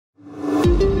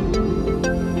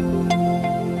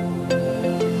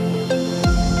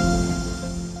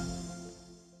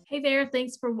there,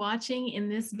 thanks for watching. In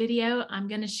this video, I'm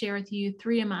going to share with you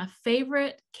 3 of my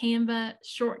favorite Canva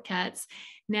shortcuts.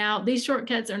 Now, these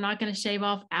shortcuts are not going to shave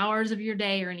off hours of your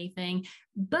day or anything,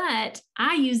 but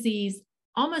I use these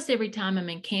almost every time I'm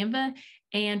in Canva.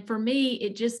 And for me,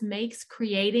 it just makes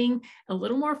creating a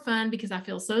little more fun because I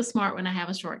feel so smart when I have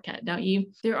a shortcut, don't you?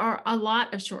 There are a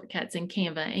lot of shortcuts in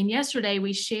Canva. And yesterday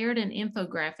we shared an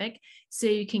infographic, so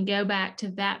you can go back to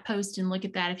that post and look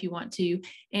at that if you want to.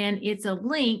 And it's a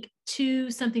link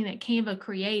to something that Canva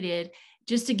created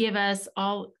just to give us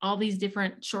all these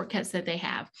different shortcuts that they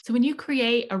have. So when you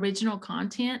create original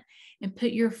content and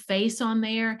put your face on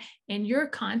there and your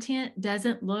content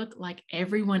doesn't look like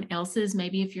everyone else's,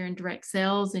 maybe if you're in direct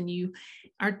sales and you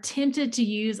are tempted to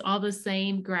use all the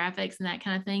same graphics and that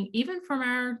kind of thing, even from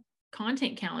our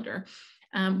content calendar,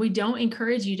 we don't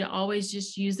encourage you to always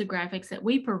just use the graphics that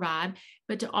we provide,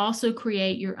 but to also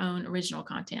create your own original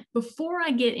content. Before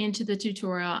I get into the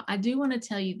tutorial, I do want to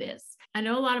tell you this. I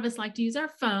know a lot of us like to use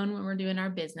our phone when we're doing our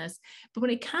business, but when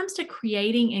it comes to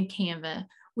creating in Canva,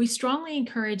 we strongly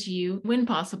encourage you, when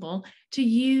possible, to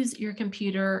use your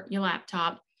computer, your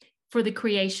laptop for the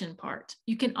creation part.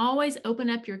 You can always open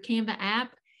up your Canva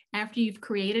app after you've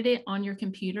created it on your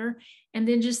computer and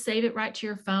then just save it right to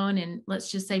your phone. And let's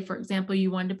just say, for example,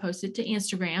 you wanted to post it to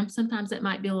Instagram. Sometimes it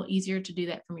might be a little easier to do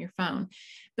that from your phone.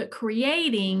 But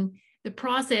creating the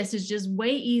process is just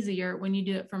way easier when you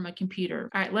do it from a computer.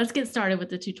 All right, let's get started with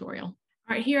the tutorial. All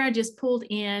right, here I just pulled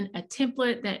in a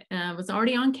template that was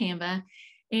already on Canva.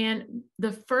 And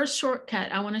the first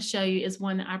shortcut I want to show you is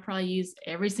one that I probably use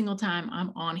every single time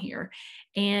I'm on here.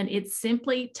 And it's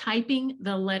simply typing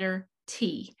the letter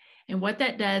T. And what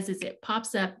that does is it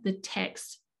pops up the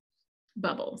text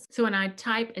bubbles. So when I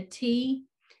type a T,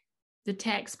 the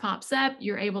text pops up.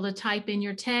 You're able to type in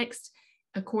your text.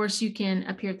 Of course, you can,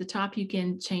 up here at the top, you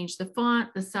can change the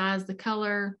font, the size, the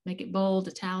color, make it bold,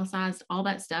 italicized, all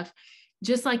that stuff,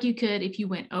 just like you could if you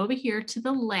went over here to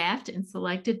the left and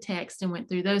selected text and went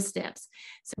through those steps.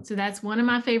 So that's one of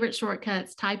my favorite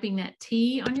shortcuts, typing that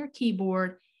T on your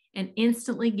keyboard and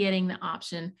instantly getting the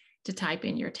option to type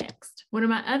in your text. One of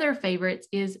my other favorites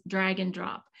is drag and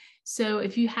drop. So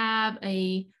if you have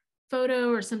a photo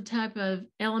or some type of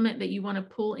element that you want to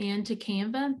pull into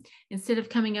Canva, instead of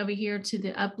coming over here to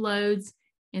the uploads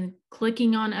and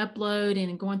clicking on upload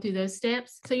and going through those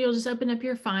steps, so you'll just open up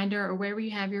your Finder or wherever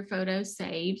you have your photos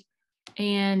saved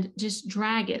and just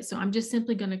drag it. So I'm just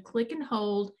simply going to click and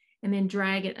hold and then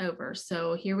drag it over.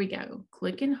 So here we go.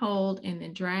 Click and hold and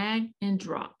then drag and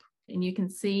drop. And you can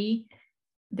see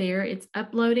there it's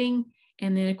uploading.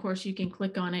 And then of course you can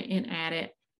click on it and add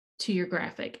it to your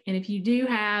graphic. And if you do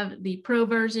have the pro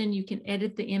version, you can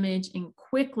edit the image and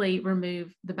quickly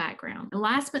remove the background. And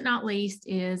last but not least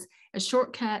is a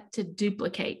shortcut to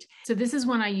duplicate. So this is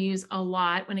one I use a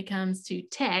lot when it comes to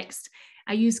text.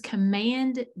 I use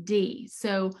Command D.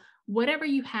 So whatever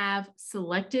you have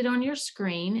selected on your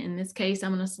screen, in this case,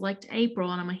 I'm going to select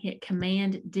April and I'm going to hit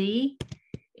Command D.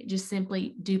 It just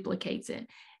simply duplicates it.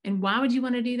 And why would you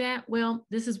want to do that? Well,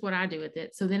 this is what I do with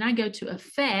it. So then I go to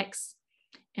Effects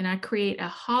and I create a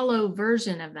hollow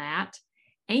version of that.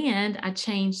 And I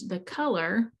change the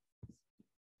color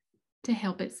to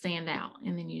help it stand out.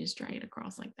 And then you just drag it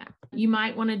across like that. You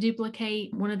might want to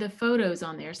duplicate one of the photos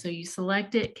on there. So you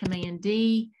select it, Command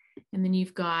D, and then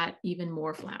you've got even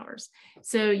more flowers.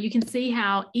 So you can see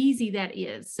how easy that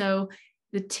is. So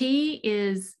the T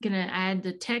is going to add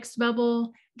the text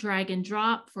bubble, drag and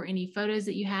drop for any photos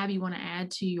that you have you want to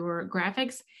add to your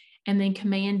graphics. And then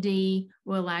Command D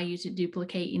will allow you to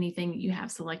duplicate anything that you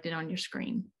have selected on your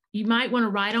screen. You might want to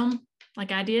write them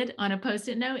like I did on a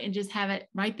Post-it note and just have it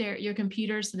right there at your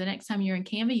computer. So the next time you're in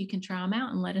Canva, you can try them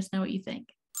out and let us know what you think.